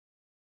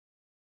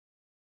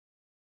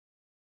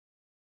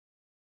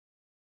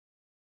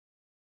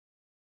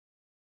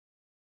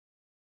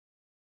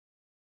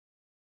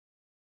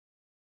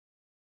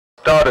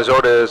Start as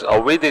orders,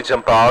 away they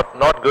jump out,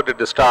 not good at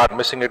the start,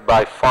 missing it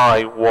by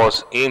 5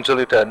 was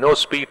Angelita. No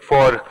speed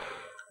for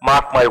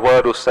Mark My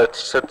Word, who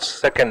sits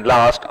second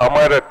last.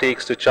 Amira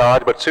takes the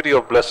charge, but City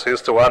of Bliss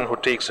is the one who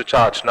takes the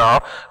charge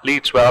now.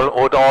 Leads well,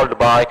 overhauled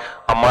by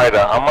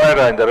Amira.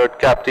 Amira in the red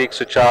cap takes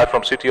the charge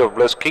from City of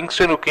Bliss.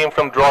 Kingston, who came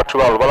from draw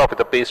 12, well up with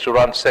the pace to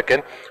run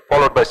second,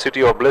 followed by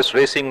City of Bliss.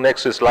 Racing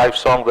next is Live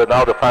Song, where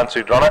now the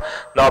fancied runner.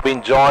 Now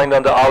being joined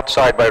on the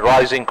outside by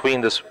Rising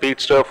Queen, the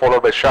speedster,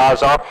 followed by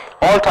Shahzad.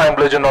 All-time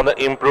legend on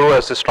the improve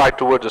as they strike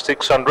towards the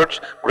 600s.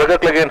 Gregor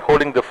Clegane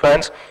holding the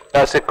fence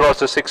as they cross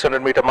the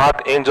 600-meter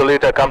mark.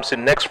 Angelita comes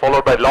in next,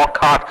 followed by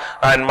Lockhart,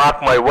 and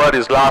Mark My Word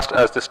is last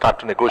as they start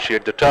to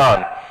negotiate the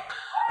turn.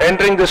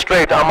 Entering the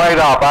straight,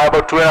 Amira by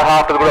about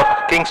 2.5 to the good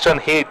of Kingston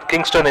Heat.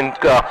 Kingston in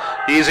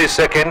easy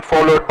second,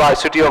 followed by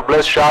City of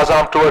Bliss.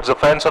 Shazam towards the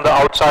fence on the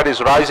outside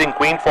is Rising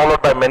Queen,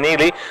 followed by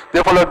Manili.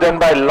 They followed then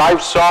by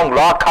Live Song,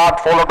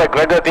 Lockhart, followed by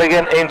Gregor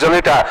Clegane,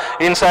 Angelita.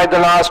 Inside the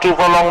last 2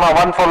 furlong now,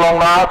 1 furlong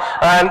now,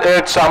 and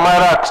it's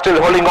Amira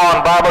still holding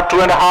on by about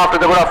 2.5 to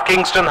the good of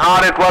Kingston.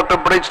 Hard at work to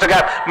bridge the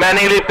gap.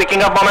 Manili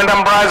picking up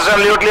momentum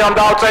resolutely on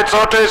the outside,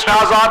 so to is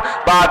Shazam,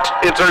 but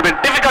it will be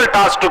a difficult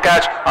task to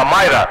catch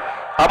Amira.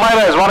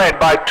 Amira has won it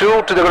by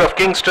 2 to the good of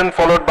Kingston,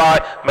 followed by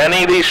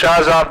Manili,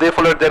 Shahzad. They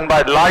followed then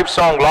by Live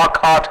Song,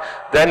 Lockhart.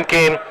 Then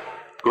came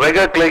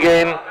Gregor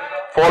Clegane,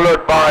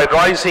 followed by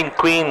Rising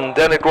Queen.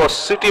 Then it was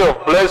City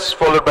of Bliss,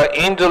 followed by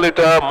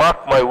Angelita,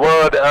 Mark My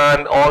Word,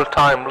 and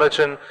all-time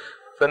legend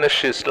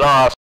finishes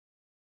last.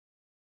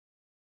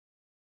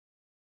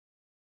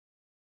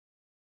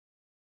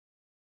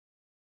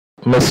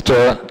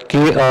 Mr.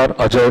 K.R.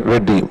 Ajay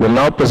Reddy will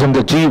now present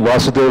the G.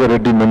 Vasudeva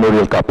Reddy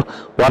Memorial Cup,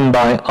 won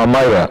by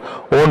Amira,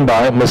 owned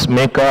by Ms.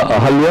 Meka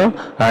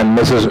Ahalya and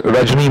Mrs.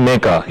 Rajni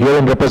Meka,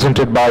 herein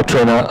represented by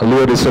trainer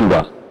Leo De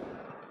Silva.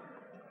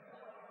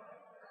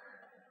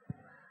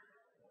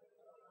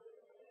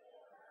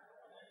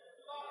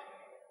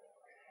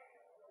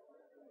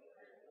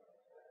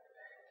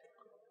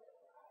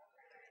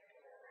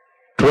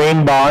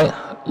 Trained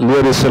by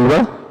Leo De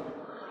Silva,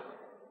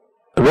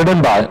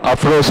 ridden by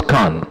Afroz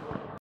Khan.